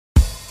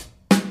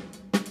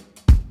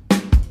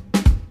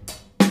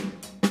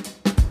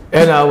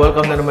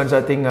Welcome na naman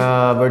sa ating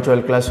virtual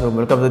classroom.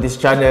 Welcome to this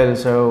channel.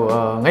 So,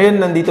 ngayon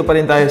nandito pa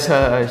rin tayo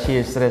sa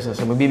shear stress.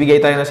 So,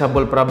 magbibigay tayo ng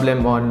sample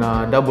problem on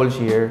double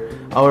shear.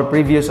 Our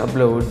previous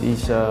upload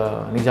is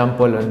an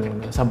example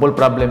on sample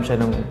problem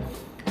siya ng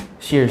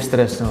shear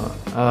stress. No?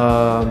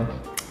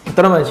 Ito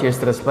naman shear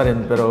stress pa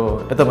rin,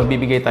 pero ito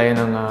magbibigay tayo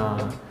ng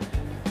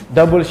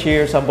double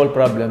shear sample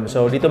problem.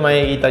 So, dito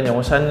makikita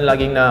nyo kung saan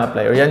laging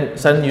na-apply or yan,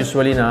 saan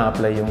usually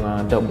na-apply yung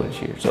double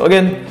shear. So,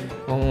 again,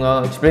 kung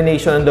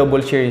explanation ng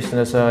double shear is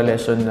nasa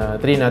lesson 3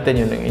 natin,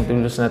 yun,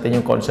 introduce natin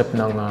yung concept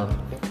ng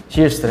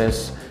shear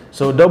stress.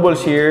 So, double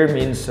shear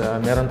means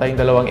meron tayong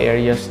dalawang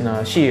areas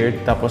na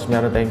sheared, tapos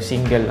meron tayong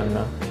single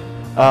na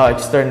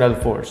external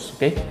force.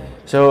 Okay?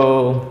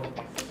 So,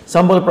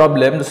 sample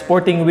problem, the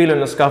supporting wheel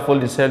on a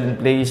scaffold is held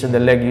in place on the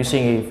leg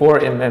using a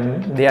 4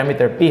 mm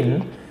diameter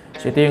pin.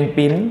 So, ito yung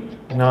pin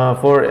na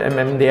 4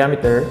 mm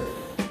diameter.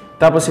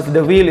 Tapos, if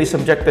the wheel is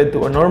subjected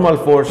to a normal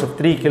force of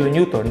 3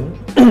 kilonewton,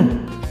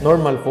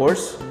 normal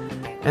force,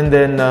 and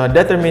then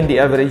determine the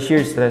average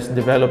shear stress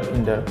developed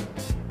in the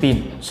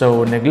pin.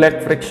 So,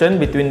 neglect friction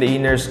between the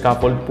inner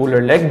scaffold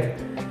puller leg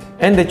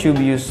and the tube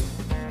used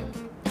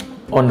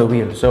on the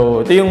wheel.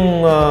 So, ito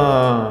yung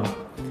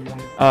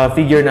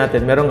figure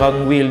natin. Meron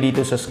kang wheel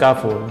dito sa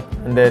scaffold,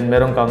 and then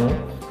meron kang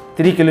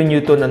 3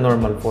 kilonewton na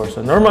normal force.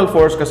 So, normal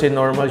force kasi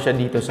normal siya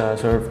dito sa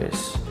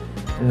surface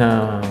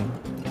na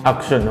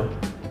action, no?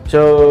 So,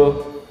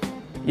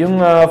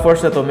 yung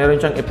force na to,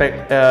 meron siyang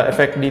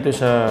effect dito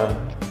sa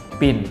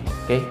pin.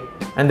 Okay?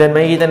 And then,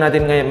 makikita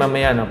natin ngayon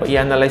mamaya, no,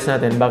 i-analyze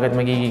natin bakit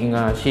magiging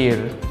shear,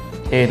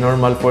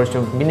 normal force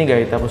yung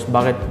binigay, tapos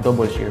bakit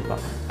double shear pa.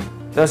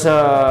 Tapos,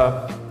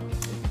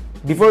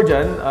 before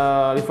dyan,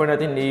 before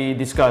natin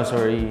i-discuss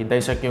or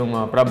i-dissect yung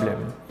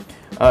problem,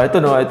 ito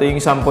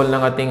yung sample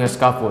ng ating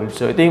scaffold.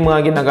 So, ito yung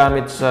mga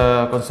ginagamit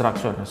sa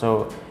construction.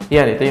 So,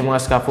 yan, ito yung mga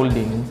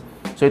scaffolding.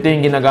 So, ito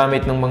yung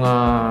ginagamit ng mga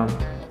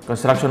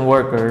construction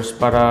workers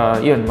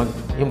para, yun,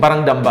 yung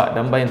parang damba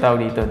yung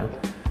tawag dito. No?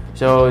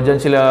 So, dyan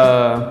sila,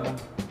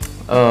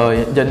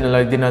 dyan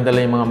nila dinadala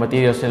yung mga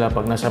materials nila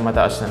pag nasa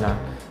mataas na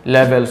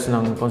levels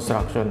ng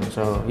construction.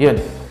 So, yun.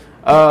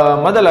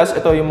 Madalas,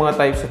 ito yung mga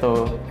types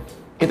ito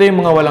yung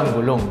mga walang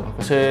gulong.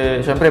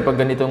 Kasi, syempre, pag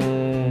ganitong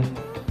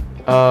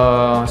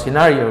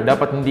scenario,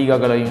 dapat hindi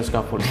gagalaw yung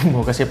scaffolding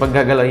mo. Kasi pag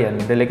gagalaw yan,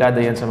 delikado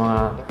yan sa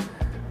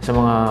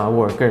mga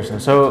workers. No?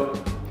 So,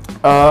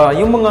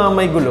 yung mga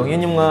may gulong,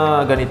 yun yung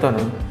mga ganito,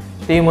 no?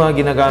 Ito yung mga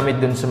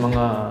ginagamit dun sa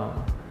mga,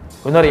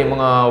 kunwari, yung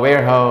mga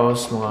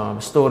warehouse, mga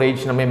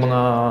storage na may mga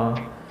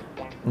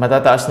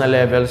matataas na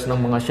levels ng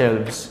mga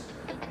shelves.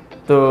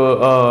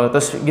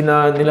 Tapos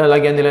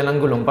nilalagyan nila ng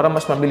gulong para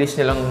mas mabilis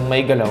nilang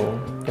may galaw.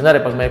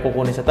 Kunwari, pag may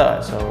kukunin sa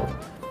taas, so,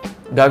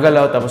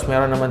 gagalaw, tapos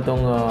meron naman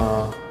tong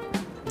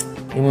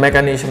yung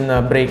mechanism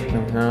na brake,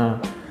 no? Na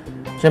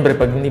siyempre,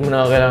 pag hindi mo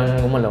na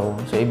kailangang gumalaw,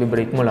 so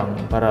i-brake mo lang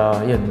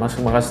para yun, mas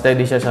makastay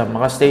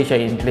siya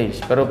in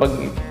place. Pero pag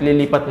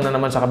lilipat na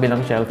naman sa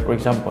kabilang shelf, for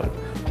example,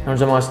 naman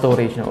sa mga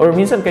storage na, or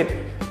minsan kahit,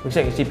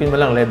 isipin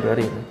mo lang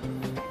library. No?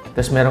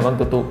 Tapos meron kang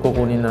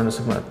kukunin na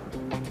sa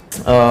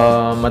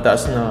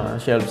mataas na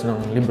shelves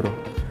ng libro.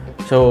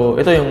 So,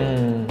 ito yung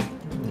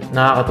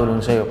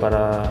nakakatulong sa'yo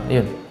para,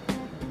 yun,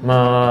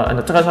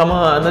 tsaka sa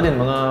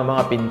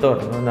mga pintor,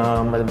 no,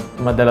 na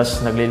madalas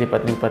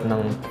naglilipat-lipat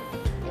ng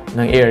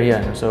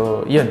area. No? So,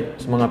 yun.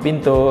 Sa mga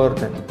pintor,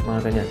 mga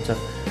ganyan.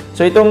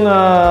 So itong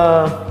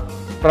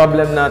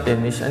problem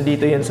natin is,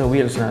 andito yan sa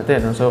wheels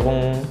natin. No? So,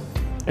 kung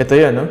ito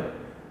yan, no?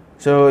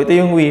 So, ito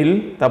yung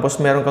wheel, tapos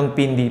meron kang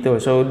pin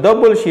dito. So,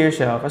 double shear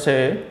siya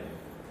kasi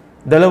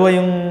dalawa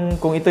yung,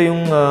 kung ito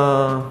yung,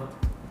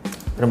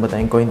 meron ba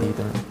tayong coin dito?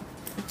 No?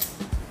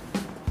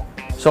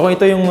 So, kung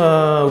ito yung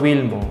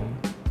wheel mo,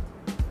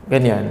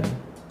 ganyan.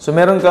 So,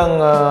 meron kang,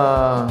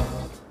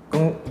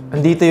 kung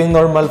andito yung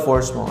normal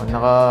force mo,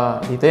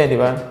 dito yan, di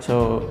ba?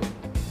 So,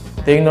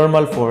 ito yung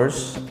normal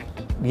force.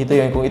 Dito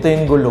yan, kung ito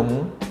yung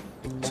gulong.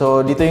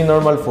 So, dito yung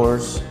normal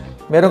force.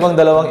 Meron kang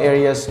dalawang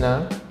areas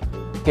na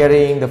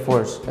carrying the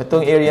force.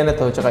 Itong area na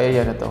to, tsaka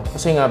area na to.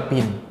 Kasi nga,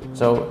 pin.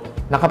 So,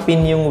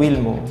 nakapin yung wheel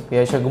mo,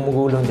 kaya siya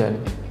gumugulong dyan.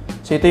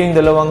 So, ito yung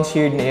dalawang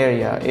sheared na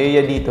area.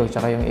 Area dito,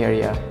 tsaka yung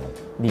area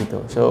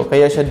dito. So,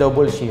 kaya siya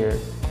double shear.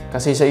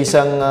 Kasi sa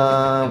isang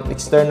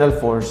external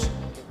force,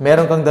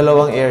 meron kang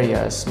dalawang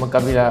areas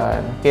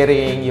magkabilaan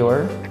carrying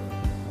your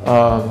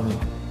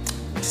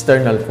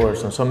external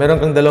force. So,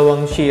 meron kang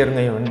dalawang shear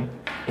ngayon,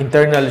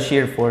 internal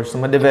shear force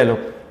na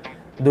ma-develop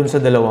dun sa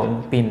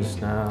dalawang pins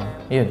na,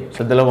 yun,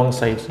 sa dalawang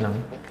sides ng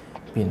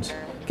pins.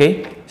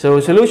 Okay? So,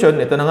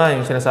 solution, ito na nga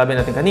yung sinasabi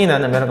natin kanina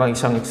na meron kang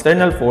isang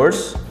external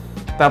force,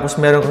 tapos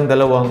meron kang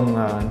dalawang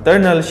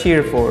internal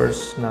shear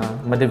force na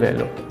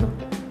ma-develop. No?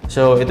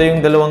 So, ito yung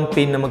dalawang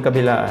pin na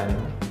magkabilaan,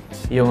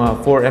 yung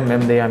 4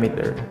 mm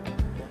diameter,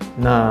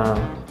 na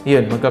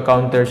yun,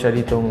 magka-counter siya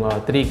ditong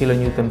 3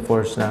 kilonewton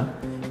force na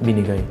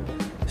binigay.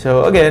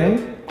 So,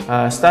 again,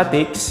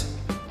 statics.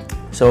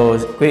 So,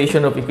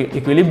 equation of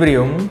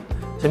equilibrium,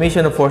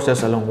 summation of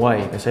forces along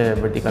y, kasi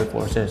vertical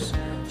forces.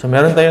 So,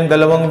 meron tayong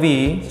dalawang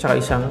V tsaka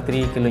isang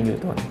 3 kN.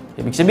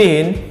 Ibig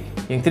sabihin,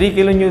 yung 3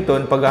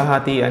 kN,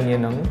 paghahatian niya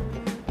ng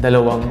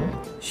dalawang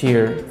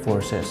shear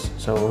forces.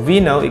 So, V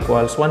now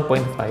equals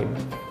 1.5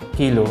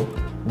 kN.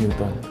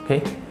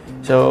 Okay?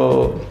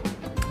 So,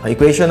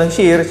 equation ng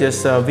shear is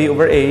just V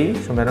over A.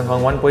 So, meron kang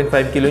 1.5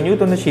 kN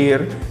na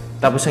shear.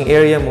 Tapos, ang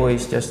area mo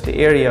is just the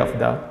area of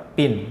the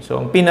pin.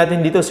 So, ang pin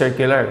natin dito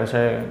circular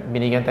kasi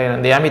binigyan tayo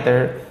ng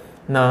diameter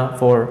na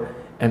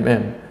 4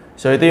 mm.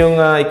 So, ito yung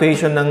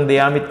equation ng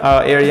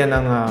area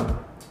ng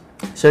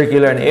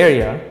circular na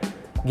area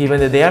given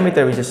the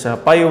diameter which is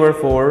pi over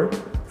 4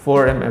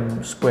 mm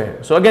square.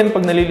 So, again,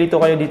 pag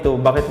nalilito kayo dito,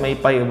 bakit may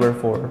pi over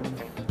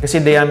 4? Kasi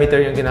diameter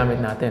yung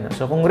ginamit natin.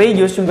 So, kung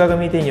radius yung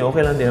gagamitin nyo,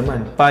 okay lang din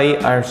naman. Pi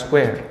r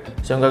square.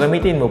 So, yung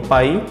gagamitin mo,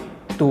 pi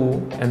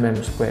 2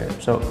 mm square.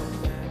 So,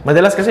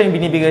 madalas kasi yung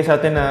binibigay sa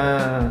atin na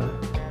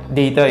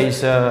data is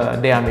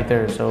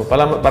diameter. So,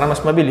 para mas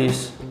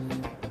mabilis,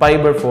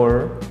 pi over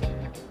 4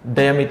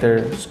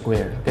 diameter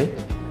square. Okay?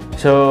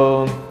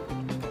 So,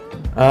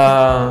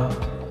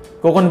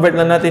 ko-convert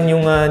na natin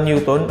yung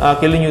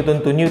kilonewton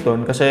to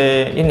newton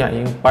kasi yun nga,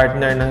 yung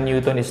partner ng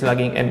newton is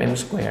laging mm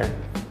square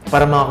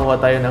para makakuha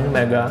tayo ng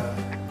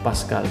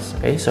megapascals.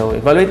 Okay? So,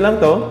 evaluate lang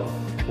to.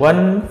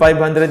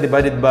 1,500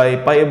 divided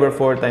by pi over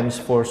 4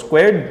 times 4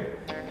 squared.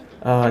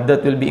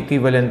 That will be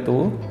equivalent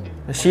to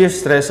a shear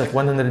stress of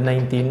 119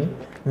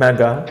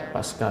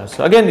 megapascals.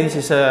 So, again, this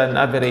is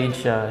an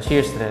average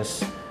shear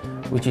stress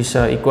which is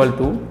equal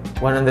to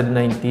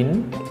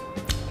 119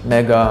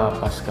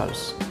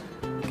 megapascals.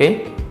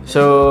 Okay?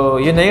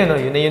 So, yun na yun.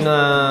 Yun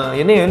na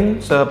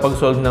yun sa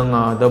pag-solve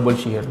ng double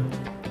shear.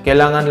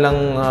 Kailangan lang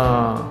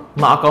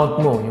ma-account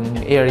mo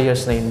yung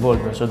areas na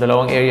involved. So,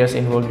 dalawang areas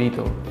involved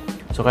dito.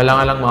 So,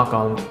 kailangan lang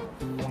ma-account.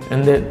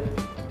 And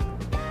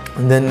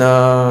then,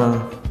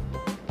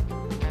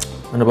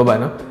 ano pa ba,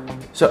 no?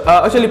 So,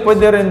 actually,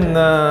 pwede rin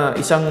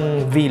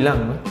isang V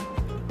lang, no?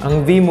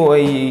 Ang V mo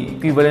ay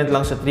equivalent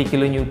lang sa 3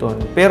 kN,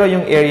 pero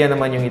yung area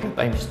naman yung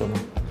ita-times 2 mo.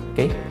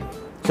 Okay?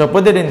 So,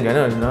 pwede din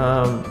ganun.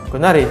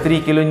 Kunwari,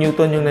 3 kN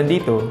yung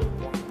nandito.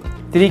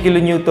 3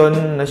 kN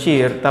na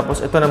shear,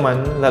 tapos ito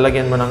naman,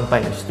 lalagyan mo ng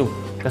times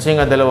 2. Kasi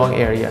nga dalawang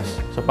areas.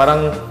 So,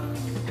 parang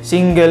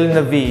single na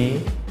V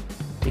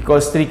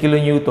equals 3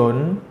 kN,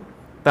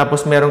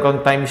 tapos meron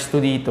kang times 2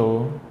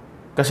 dito,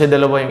 kasi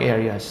dalawa yung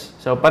areas.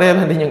 So, pareho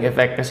lang din yung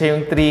effect. Kasi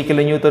yung 3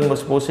 kN mo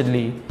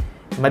supposedly,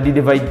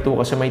 madi-divide 2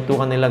 kasi may 2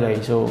 ka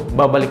nilagay. So,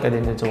 babalik ka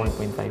din dun sa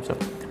 1.5. So,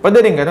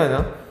 pwede rin gano'n,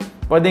 no?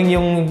 Pwede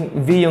yung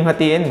V yung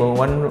hatiin mo,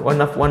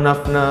 one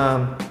half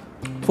na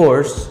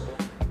force.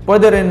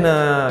 Pwede rin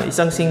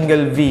isang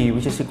single V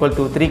which is equal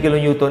to 3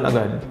 kN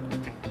agad.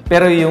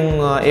 Pero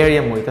yung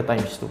area mo, ito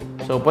times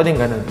 2. So, pwede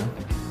gano'n, no?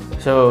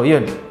 So,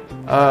 yun.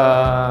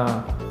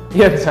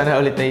 Yun,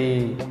 sana ulit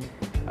ay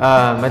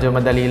medyo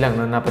madali lang,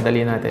 no?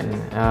 Napadali natin.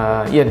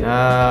 Yun,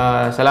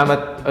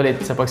 salamat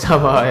ulit sa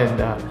pagsama and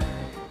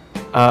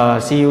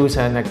see you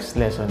sa next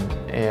lesson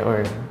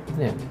or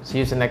yeah, see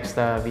you sa next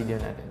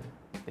video natin.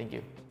 Thank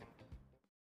you.